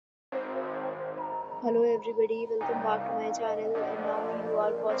Hello everybody, welcome back to my channel and now you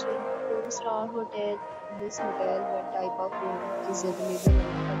are watching a 4-star hotel. In this hotel, one type of room is available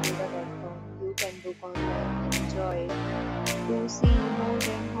on agoda.com. You can book online and enjoy it. To see more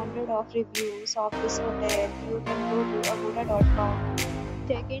than 100 of reviews of this hotel, you can go to agoda.com.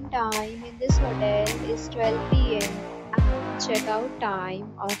 Check-in time in this hotel is 12 p.m. and check-out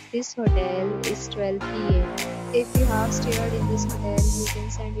time of this hotel is 12 p.m. If you have stayed in this hotel, you can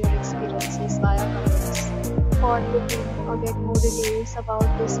send your experiences via comments. For booking or get more details about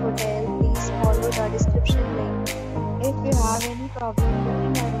this hotel, please follow the description link. If you have any problem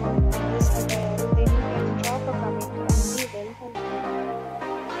booking a room in this hotel,